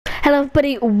Hello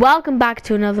everybody, welcome back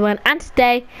to another one, and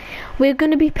today we're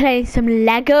going to be playing some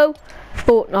Lego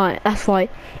Fortnite. That's right,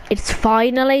 it's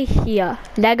finally here.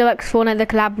 Lego X Fortnite, the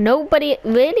collab nobody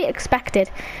really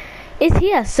expected, is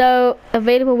here. So,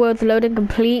 available worlds loading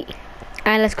complete,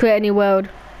 and let's create a new world.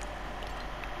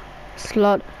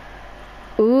 Slot.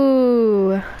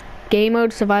 Ooh, game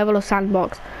mode, survival or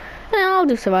sandbox. I'll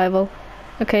do survival.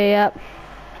 Okay, yep.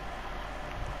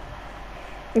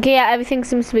 Okay, yeah, everything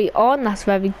seems to be on. That's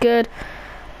very good.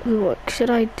 Ooh, what should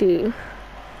I do?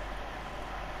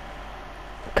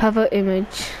 Cover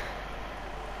image.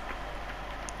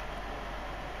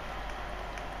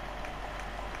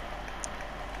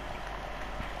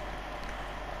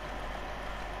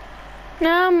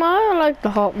 No, I like the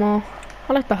heart more.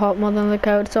 I like the heart more than the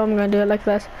code, so I'm going to do it like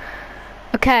this.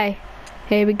 Okay,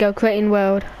 here we go, creating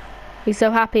world. He's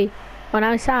so happy. Oh,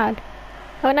 now he's sad.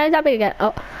 Oh, now he's happy again.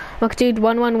 Oh. Dude,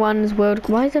 111's world.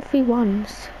 Why is there 3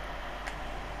 1s?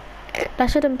 That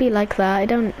shouldn't be like that. I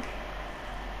don't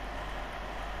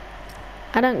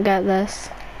get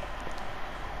this.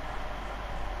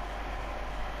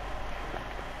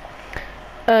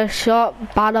 A short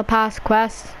battle pass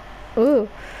quest. Ooh,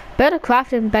 better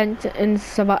crafting bench in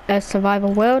a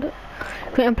survival world.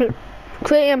 Create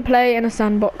and play in a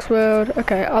sandbox world.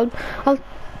 Okay, I'll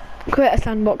create a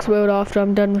sandbox world after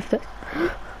I'm done with this.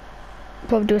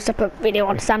 Probably do a separate video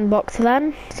on sandbox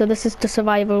then. So this is the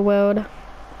survival world. I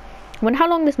wonder how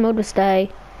long this mode will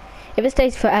stay. If it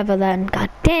stays forever, then god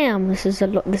damn, this is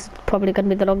probably going to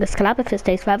be the longest collab if it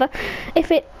stays forever.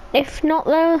 If not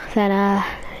though, then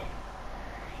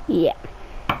yeah.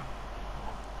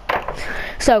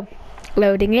 So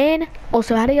loading in.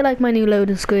 Also, how do you like my new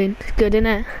loading screen? It's good, isn't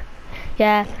it?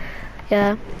 Yeah.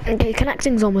 Okay,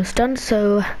 connecting's almost done.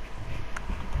 So.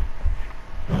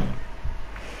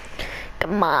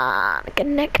 Come on,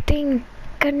 connect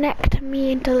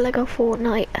me into Lego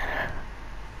Fortnite.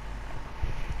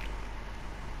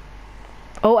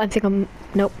 Oh, I think I'm,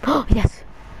 nope. Oh, yes,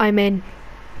 I'm in.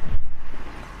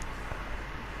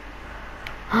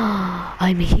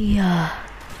 I'm here.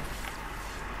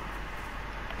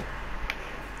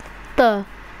 The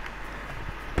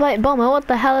Bright Bomber, what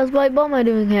the hell is Bright Bomber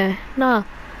doing here? No.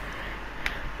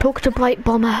 Talk to Bright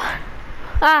Bomber.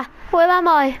 Ah, where am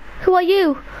I? Who are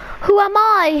you? Who am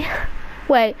I?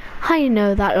 Wait, I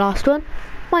know that last one.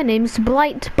 My name's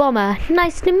Bright Bomber.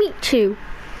 Nice to meet you.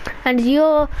 And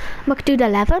you're McDude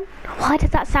 11? Why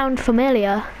does that sound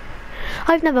familiar?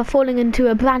 I've never fallen into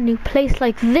a brand new place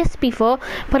like this before,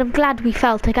 but I'm glad we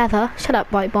fell together. Shut up,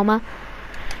 Bright Bomber.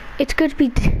 It could be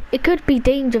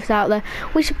dangerous out there.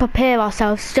 We should prepare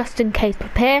ourselves just in case.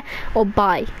 Prepare or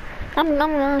buy.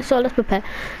 So let's prepare.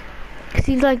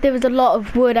 Seems like there is a lot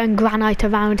of wood and granite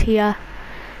around here.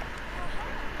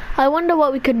 I wonder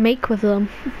what we could make with them.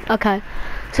 Okay,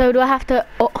 so do I have to...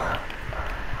 Oh.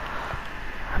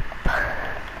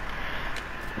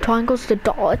 Triangles to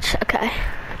dodge. Okay.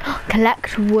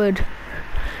 Collect wood.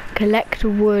 Collect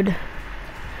wood.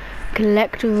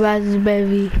 Collect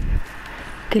raspberry.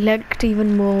 Collect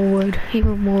even more wood.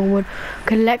 Even more wood.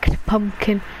 Collect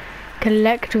pumpkin.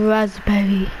 Collect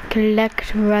raspberry.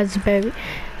 Collect raspberry.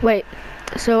 Wait.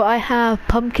 So I have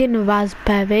pumpkin,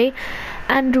 raspberry,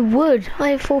 and wood. I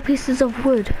have 4 pieces of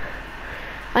wood.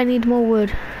 I need more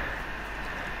wood.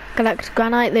 Collect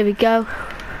granite. There we go.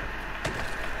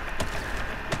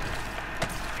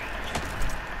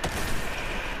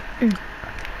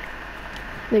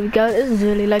 There we go. This is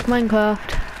really like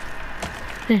Minecraft.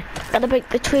 Gotta break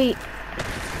the tree.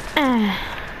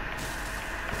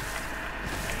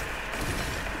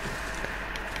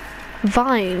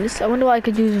 Vines. I wonder what I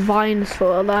could use vines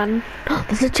for then.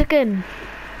 There's a chicken.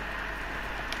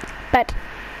 Bet.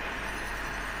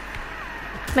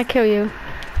 Can I kill you?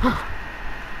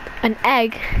 An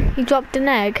egg. He dropped an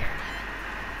egg.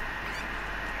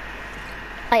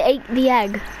 I ate the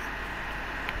egg.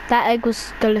 That egg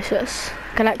was delicious.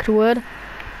 Collect wood.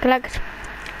 Collect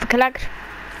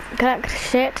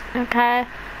shit. Okay.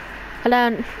 I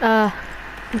don't.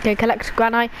 Okay. Collect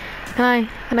granite. Can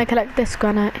I collect this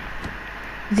granite?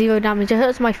 0 damage. It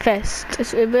hurts my fist.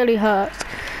 It really hurts.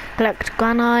 Collect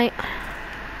granite.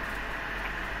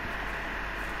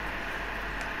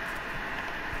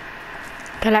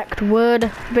 Collect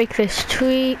wood. Break this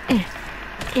tree.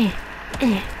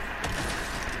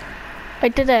 I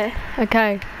did it.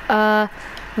 Okay.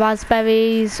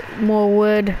 Raspberries. More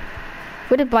wood.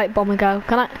 Where did Bright Bomber go?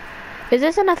 Is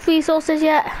this enough resources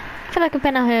yet? I feel like I've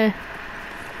been out here.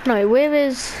 No, where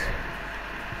is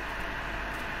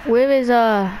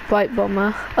Bright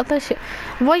Bomber? Oh, shit.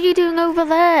 What are you doing over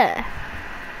there?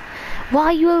 Why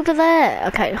are you over there?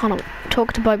 Okay, hold on.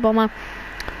 Talk to Bright Bomber.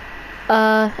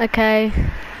 Okay.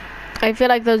 I feel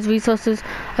like those resources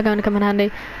are going to come in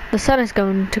handy. The sun is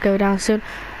going to go down soon.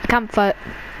 A campfire.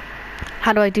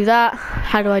 How do I do that?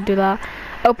 How do I do that?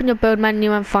 Open your build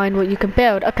menu and find what you can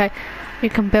build. Okay. You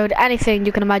can build anything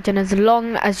you can imagine as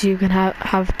long as you can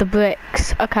have the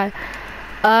bricks. Okay.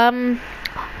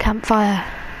 Campfire.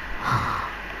 How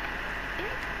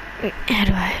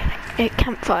do I?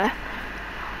 Campfire.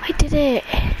 I did it.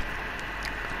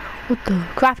 What the?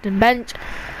 Crafting bench.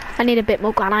 I need a bit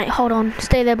more granite. Hold on.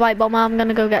 Stay there, Bite Bomber. I'm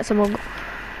gonna go get some more.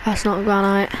 That's not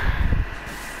granite.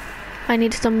 I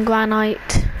need some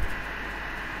granite.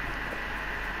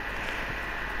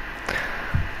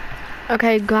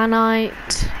 Okay,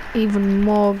 granite. Even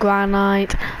more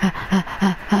granite.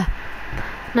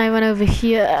 Now I run over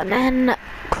here and then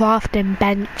crafting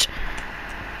bench.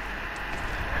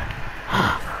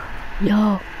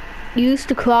 Yo. Use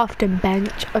the crafting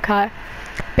bench. Okay.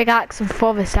 Pickaxe and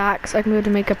forest axe. I'm going to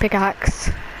make a pickaxe.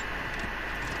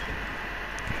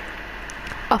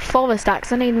 A forest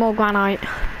axe. I need more granite.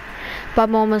 But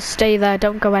I'm almost stay there.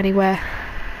 Don't go anywhere.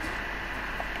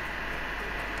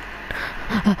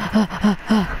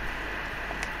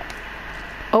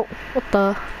 Oh, what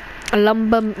the? A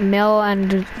lumber mill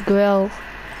and grill.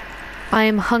 I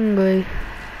am hungry.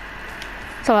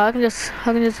 So I can just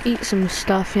eat some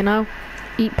stuff, you know?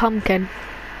 Eat pumpkin.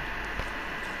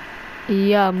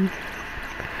 Yum.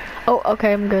 Oh,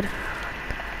 okay, I'm good.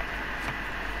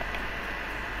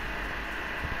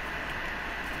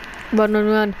 Run, run,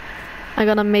 run. I'm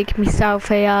gonna make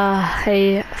myself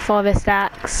a forest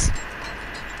axe.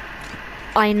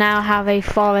 I now have a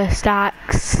forest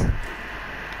axe.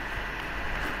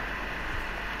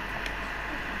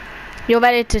 You're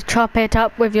ready to chop it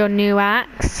up with your new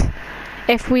axe.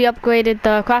 If we upgraded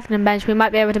the crafting bench, we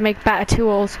might be able to make better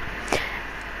tools.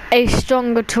 A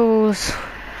stronger tool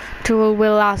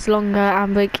will last longer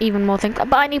and break even more things.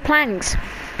 But I need planks.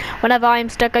 Whenever I'm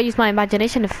stuck, I use my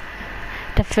imagination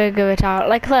to figure it out.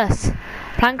 Like this.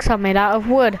 Planks are made out of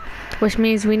wood, which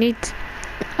means we need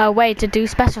a way to do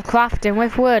special crafting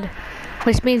with wood.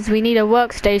 Which means we need a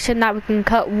workstation that we can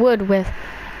cut wood with.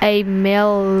 A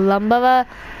mill lumberer?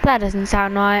 That doesn't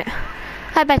sound right.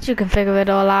 I bet you can figure it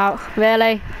all out.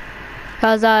 Really?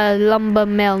 There's a lumber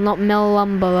mill, not mill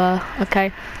lumberer.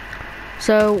 Okay.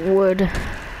 So, wood.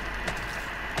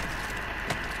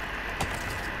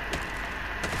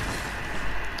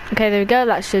 Okay, there we go.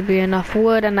 That should be enough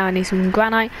wood. And now I need some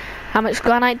granite. How much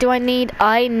granite do I need?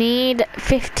 I need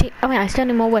 15. I mean, I still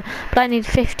need more wood. But I need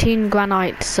 15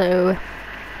 granite. So,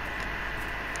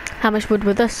 how much wood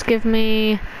would this give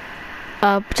me?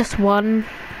 Just one.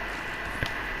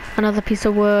 Another piece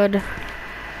of wood.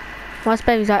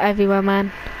 Raspberries are everywhere,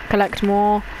 man. Collect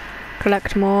more.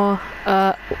 Collect more.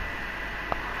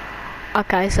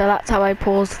 Okay, so that's how I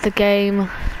pause the game.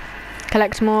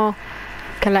 Collect more.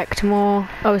 Collect more.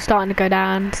 Oh, it's starting to go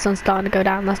down. The sun's starting to go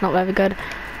down. That's not very good.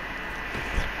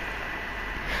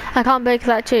 I can't break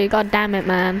that tree. God damn it,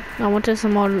 man. I wanted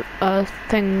some more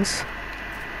things.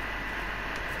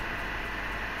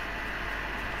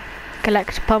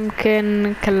 Collect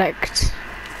pumpkin. Collect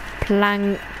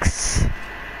planks.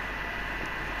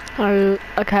 Oh,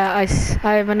 okay.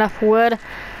 I have enough wood.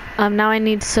 Now I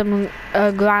need some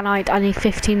granite. I need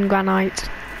 15 granite.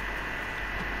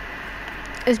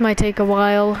 This might take a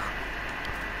while.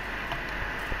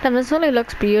 Damn, this really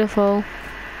looks beautiful.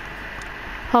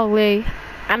 Holy.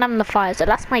 And I'm the fire, so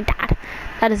that's my dad.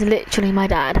 That is literally my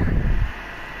dad.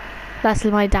 That's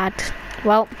my dad.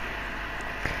 Well.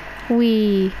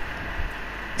 Is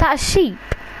that a sheep?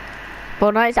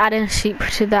 Fortnite's adding sheep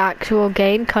to the actual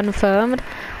game, confirmed.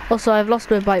 Also, I've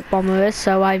lost where Bite Bomber is,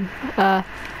 so I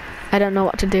don't know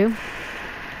what to do.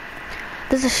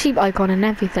 There's a sheep icon and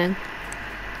everything.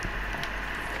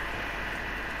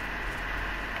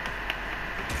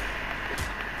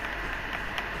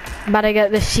 Better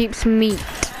get the sheep's meat.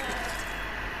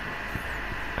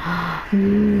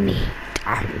 Meat.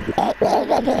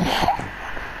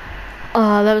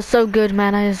 Oh, that was so good,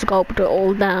 man. I just gulped it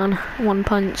all down. One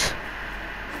punch.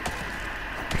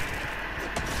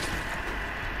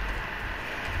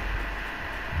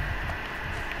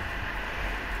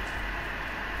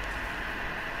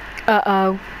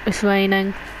 Uh-oh. It's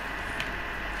raining.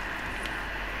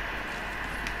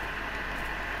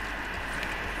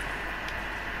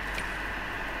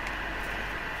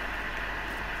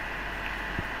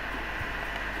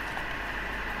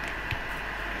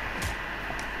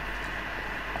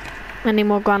 I need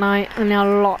more granite. I need a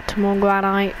lot more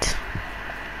granite.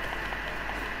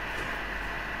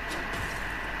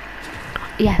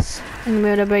 Yes, I'm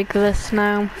going to break this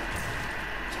now.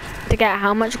 To get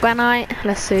how much granite?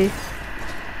 Let's see.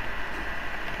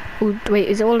 Ooh, wait,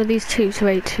 is it all of these 2? So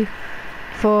wait, 2,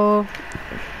 4.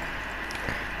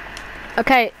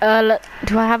 Okay,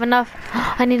 do I have enough?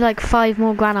 I need like 5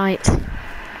 more granite.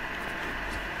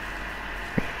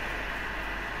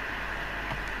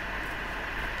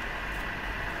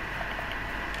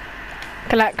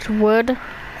 Collect wood.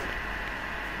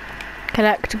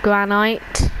 Collect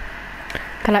granite.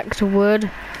 Collect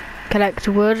wood. Collect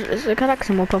wood. Collect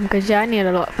some more pumpkins. Yeah, I need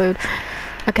a lot of food.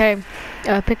 Okay,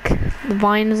 pick the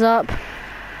vines up.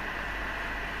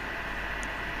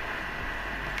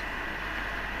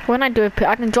 When I do a poo,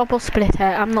 I can drop or split it.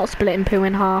 I'm not splitting poo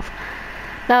in half.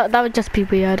 That would just be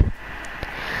weird.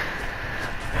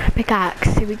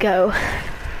 Pickaxe, here we go.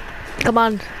 Come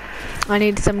on. I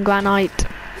need some granite.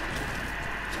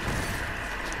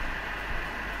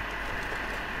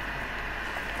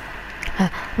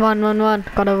 Run.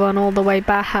 Gotta run all the way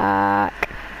back.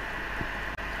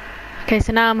 Okay,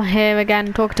 so now I'm here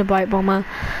again, talking to Bright Bomber.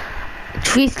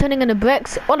 Trees turning into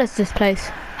bricks. What is this place?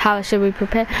 How should we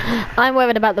prepare? I'm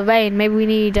worried about the rain. Maybe we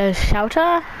need a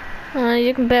shelter?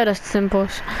 You can build a simple...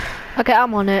 Okay,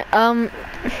 I'm on it.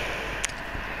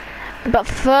 But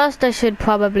first I should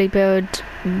probably build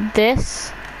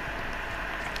this.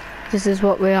 This is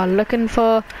what we are looking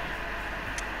for.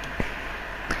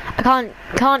 I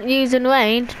can't use in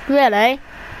rain. Really?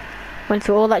 Went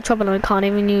through all that trouble and I can't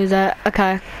even use it.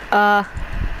 Okay.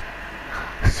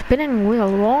 Spinning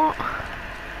wheel, what?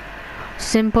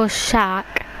 Simple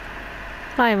shack.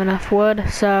 Not even enough wood,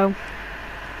 so...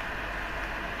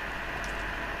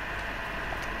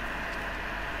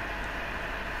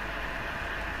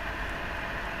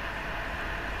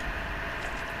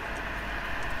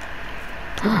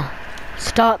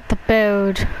 Start the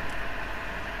build.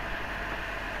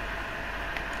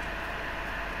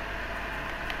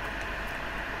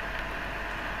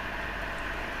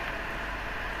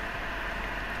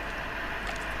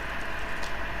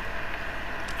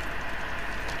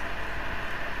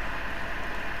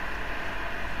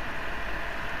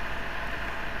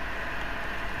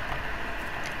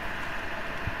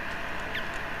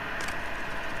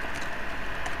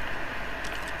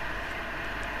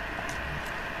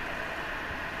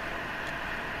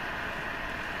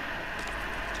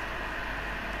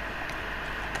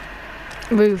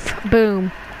 Roof. Boom.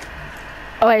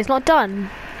 Oh wait, it's not done.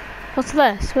 What's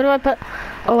this? Where do I put...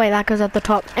 Oh wait, that goes at the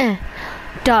top.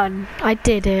 Done. I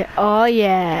did it. Oh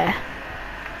yeah.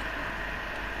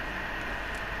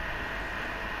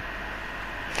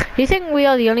 Do you think we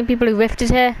are the only people who rifted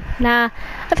here? Nah.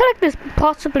 I feel like there's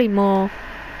possibly more.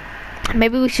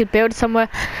 Maybe we should build somewhere,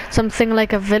 something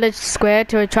like a village square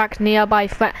to attract nearby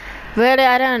friends. Really,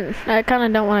 I kind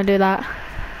of don't want to do that.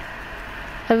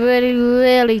 I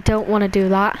really don't want to do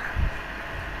that.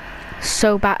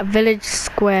 So bad. Village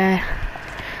square.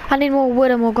 I need more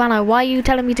wood and more granite. Why are you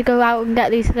telling me to go out and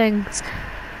get these things?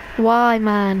 Why,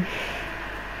 man?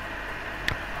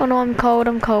 Oh no, I'm cold,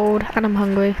 and I'm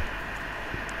hungry.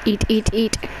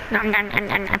 Eat. Nom, nom, nom,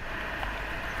 nom, nom.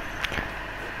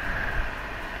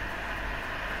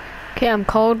 Okay, I'm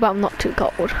cold, but I'm not too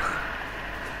cold.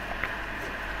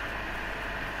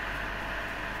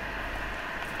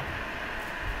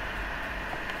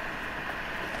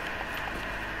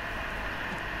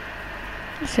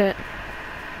 That's it.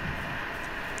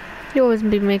 You always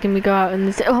be making me go out in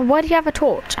this. Oh, why do you have a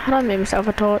torch? How do I make myself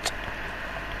a torch?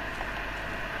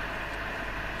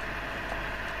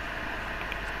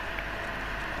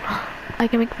 I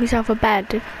can make myself a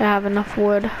bed if I have enough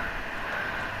wood.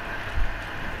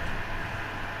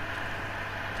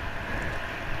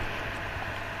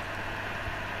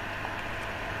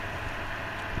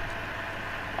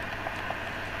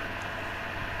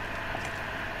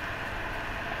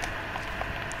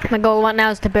 My goal right now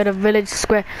is to build a village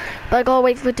square, but I gotta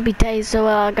wait for it to be day, so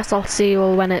I guess I'll see you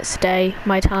all when it's day,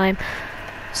 my time.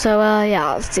 So yeah,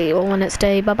 I'll see you all when it's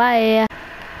day. Bye bye. Is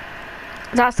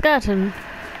that a skeleton?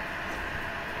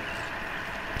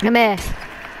 Come here.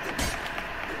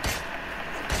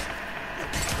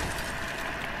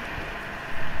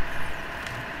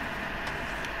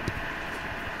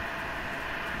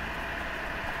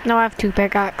 Now I have 2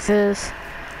 pickaxes.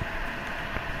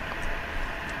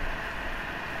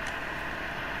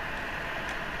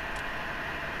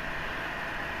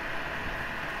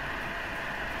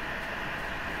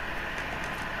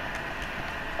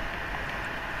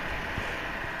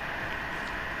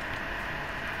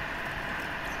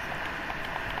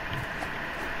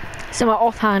 Somewhat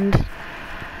offhand.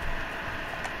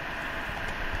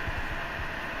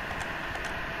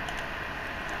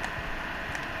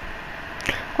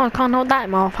 Oh, I can't hold that in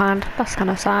my offhand. That's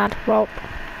kind of sad. Well.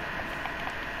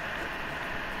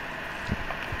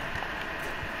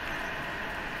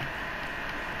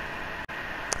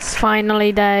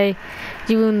 finally day.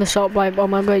 You in the shop, right? Oh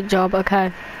my great job.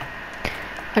 Okay.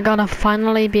 I gotta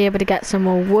finally be able to get some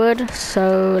more wood.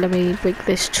 So let me break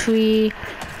this tree.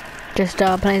 Just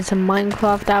playing some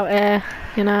Minecraft out here,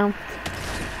 you know.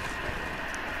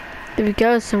 There we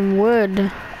go, some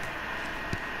wood.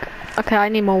 Okay, I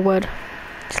need more wood.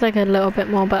 Just like a little bit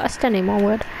more, but I still need more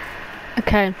wood.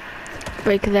 Okay,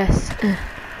 break this.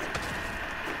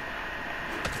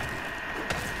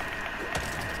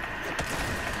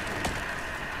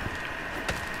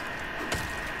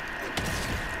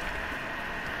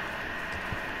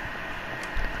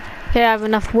 Okay, I have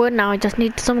enough wood now. I just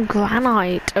need some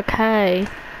granite. Okay.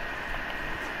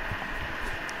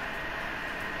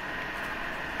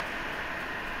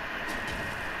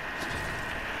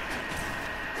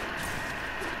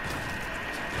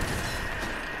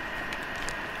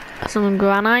 Some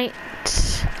granite.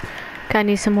 Okay, I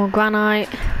need some more granite.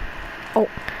 Oh.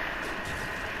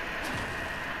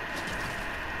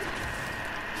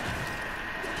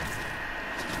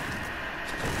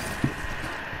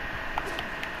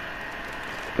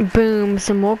 Boom,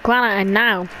 some more granite, and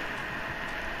now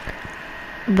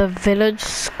the village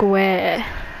square.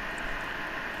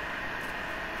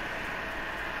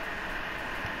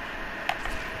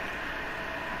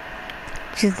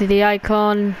 Choose the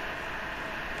icon,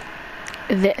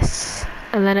 this,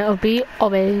 and then it'll be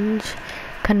orange.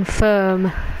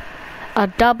 Confirm. A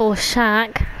double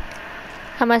shack.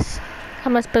 How am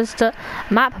I supposed to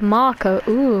map marker?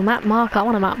 Ooh, map marker. I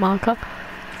want a map marker.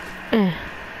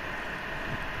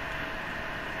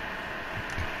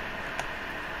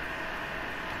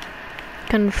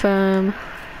 Confirm.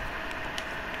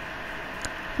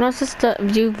 I'm not supposed to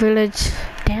view village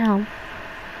down.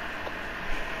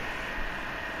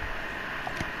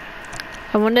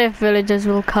 I wonder if villagers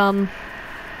will come.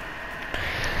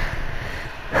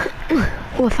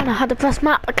 Oh, I found out how to press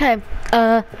map. Okay.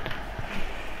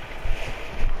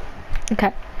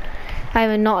 Okay. I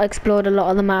have not explored a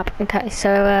lot of the map. Okay, so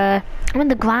I'm in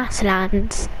the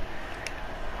grasslands.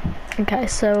 Okay,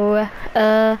 so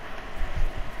I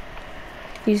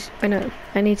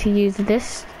need to use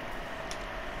this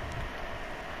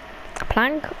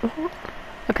plank.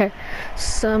 Okay,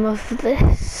 some of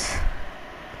this.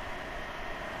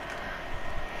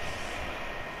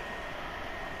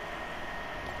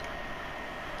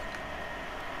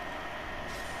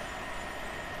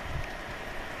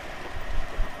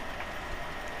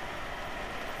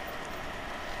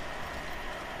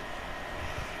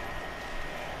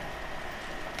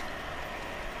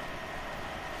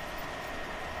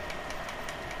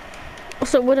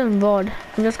 Also, wooden rod.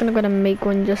 I'm just gonna make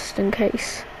one just in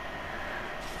case.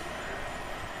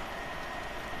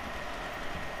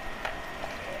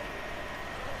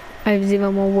 I have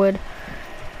 0 more wood.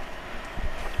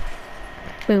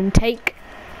 Boom, take.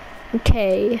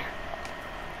 Okay.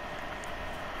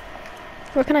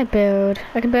 What can I build?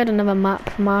 I can build another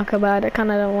map marker, but I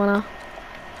kinda don't wanna.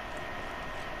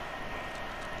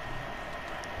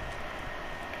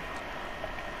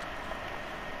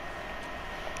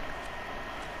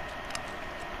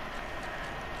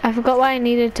 I forgot what I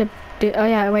needed to do. Oh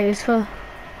yeah, wait, it's for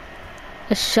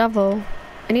a shovel.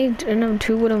 I need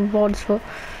 2 wooden rods for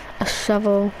a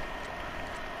shovel.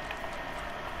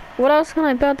 What else can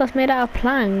I build that's made out of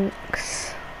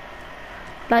planks?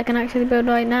 That I can actually build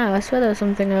right now. I swear there was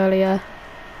something earlier.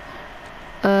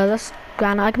 That's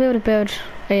granite. I can be able to build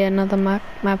another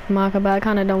map marker, but I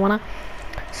kinda don't wanna.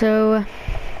 So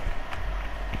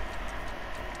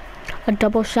a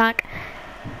double shack,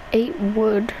 8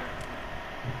 wood.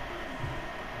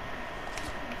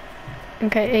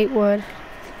 Okay, 8 wood.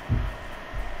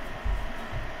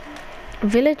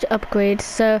 Village upgrade,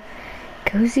 so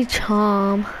cozy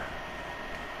charm.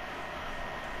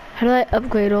 How do I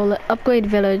upgrade all the upgrade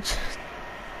village?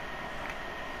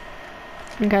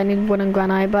 Okay, I need wood and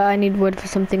granite, but I need wood for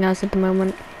something else at the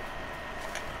moment.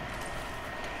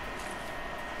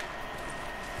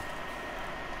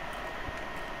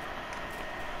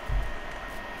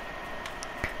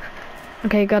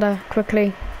 Okay, gotta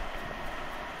quickly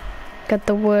get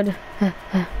the wood.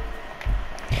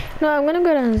 No, I'm gonna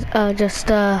go and just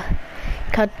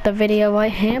cut the video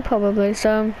right here probably.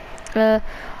 So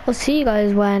I'll see you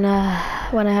guys when I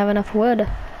have enough wood.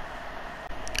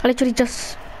 I literally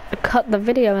just cut the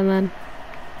video and then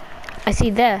I see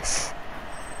this.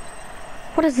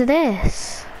 What is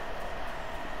this?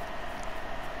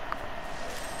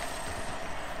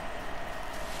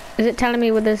 Is it telling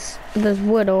me with this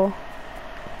wood or?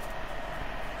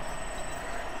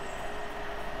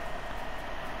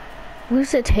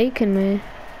 Where's it taking me?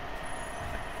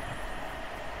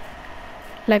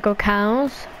 Lego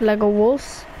cows? Lego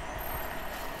wolves?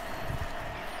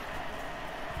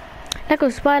 Lego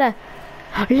spider.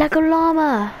 Lego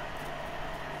llama.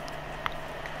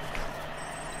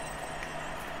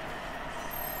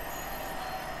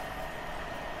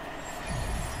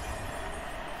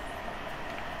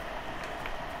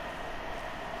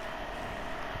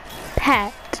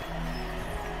 Pet.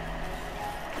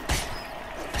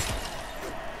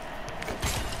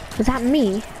 Is that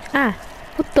me? Ah,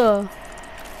 what the?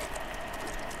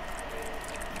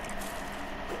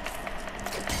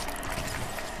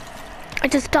 I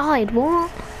just died,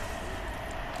 what?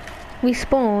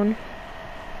 Respawn.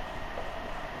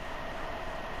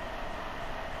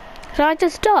 Did I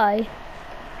just die?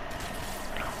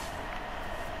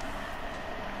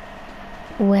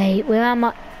 Wait, where am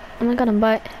I? Oh my god, I'm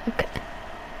by. Okay.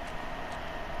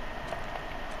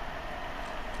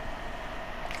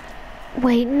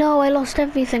 Wait, no, I lost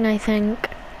everything, I think.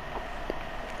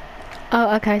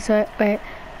 Oh, okay, so, wait.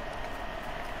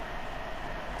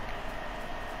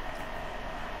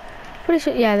 Pretty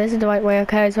sure, yeah, this is the right way,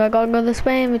 okay, so I gotta go this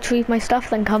way and retrieve my stuff,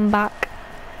 then come back.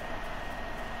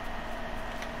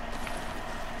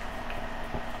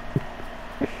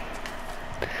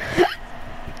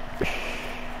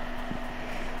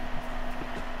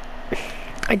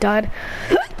 I died.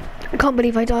 I can't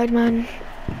believe I died, man.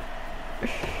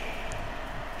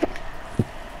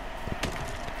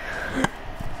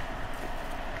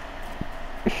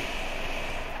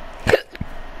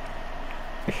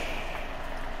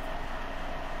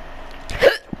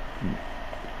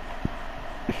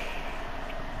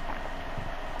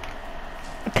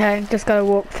 Okay, just gotta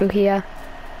walk through here.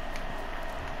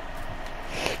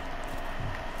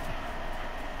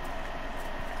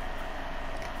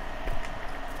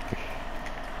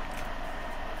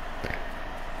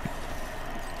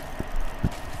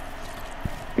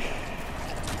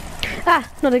 Ah,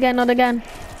 not again, not again.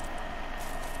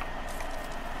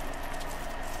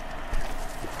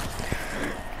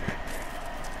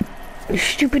 You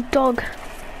stupid dog.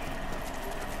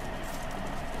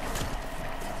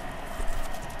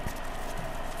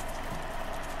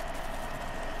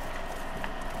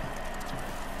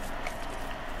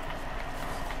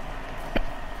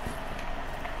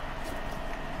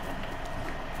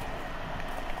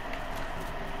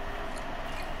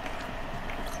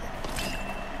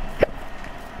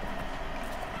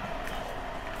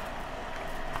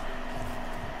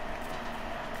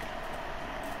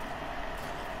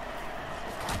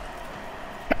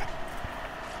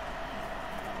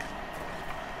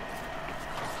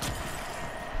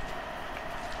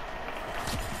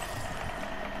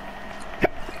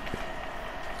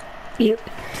 Eat.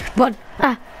 Run.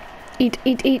 Ah. Eat,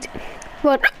 eat, eat.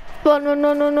 Run. Run, run,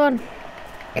 run, run, run.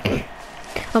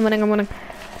 I'm running, I'm running.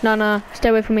 No, no, stay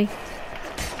away from me.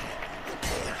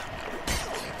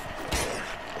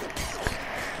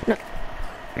 No.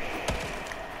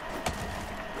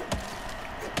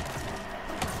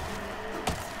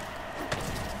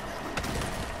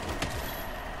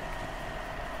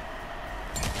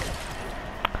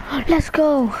 Let's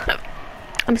go.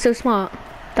 I'm so smart.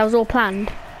 That was all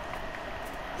planned.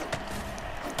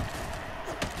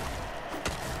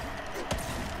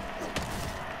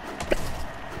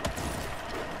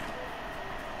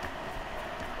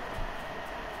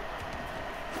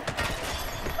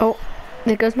 Oh,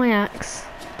 there goes my axe.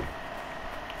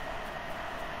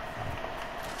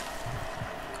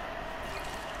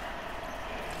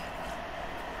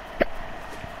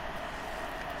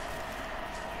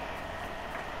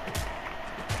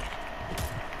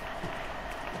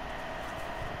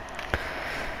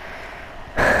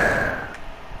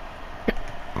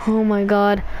 Oh my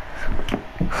god.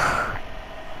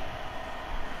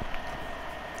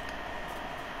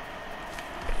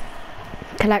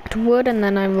 Collect wood and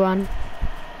then I run.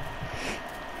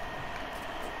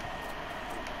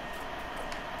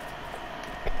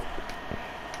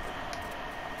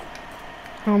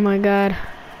 Oh my god.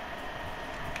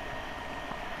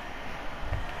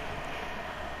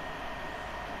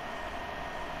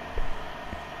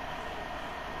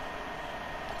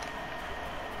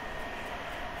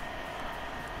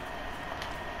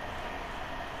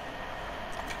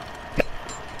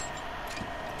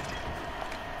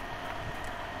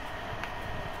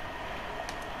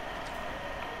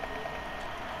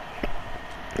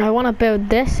 I want to build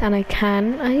this, and I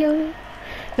can.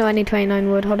 No, I need 29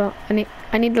 wood. Hold on.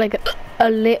 I need like a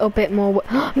little bit more wood.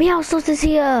 Meowsauce is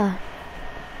here.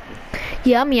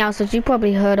 Yeah, Meowsauce. You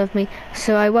probably heard of me,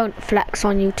 so I won't flex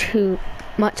on you too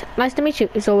much. Nice to meet you.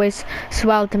 It's always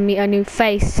swell to meet a new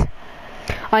face.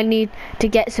 I need to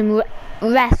get some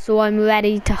rest, so I'm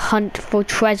ready to hunt for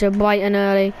treasure bright and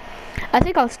early. I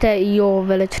think I'll stay at your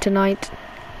village tonight.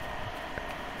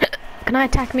 Can I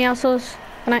attack Meowsauce?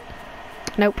 Can I?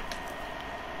 Nope.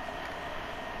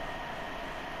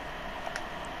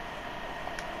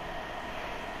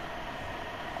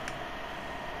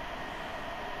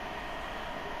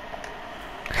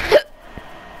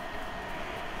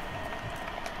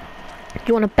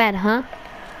 You want a bed, huh?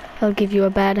 I'll give you a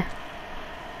bed.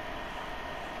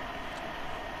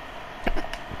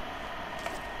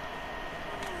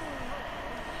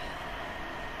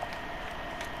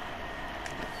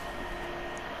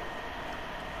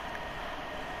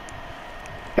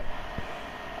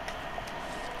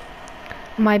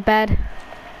 My bed.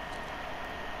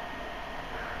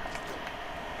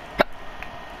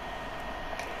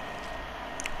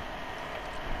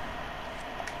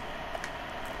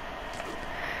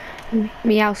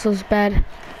 Meows's bed.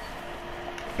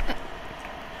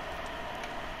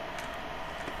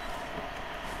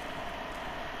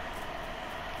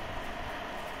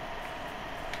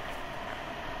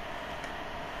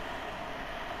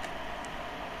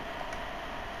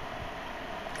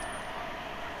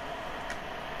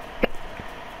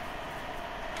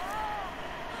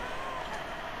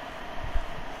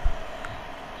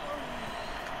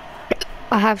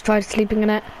 I have tried sleeping in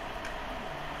it.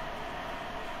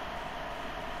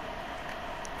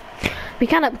 We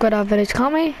can upgrade our village,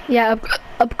 can't we? Yeah,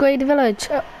 upgrade the village.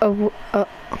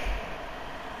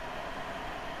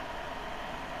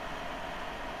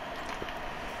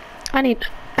 I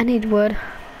need wood.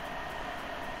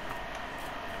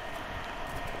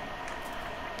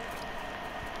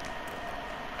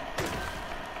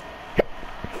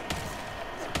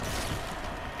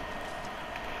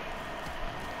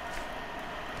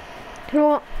 You know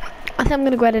what? I think I'm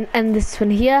gonna go ahead and end this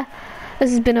one here. This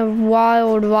has been a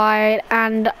wild ride,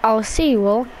 and I'll see you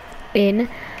all in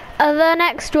the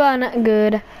next one.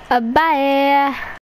 Goodbye.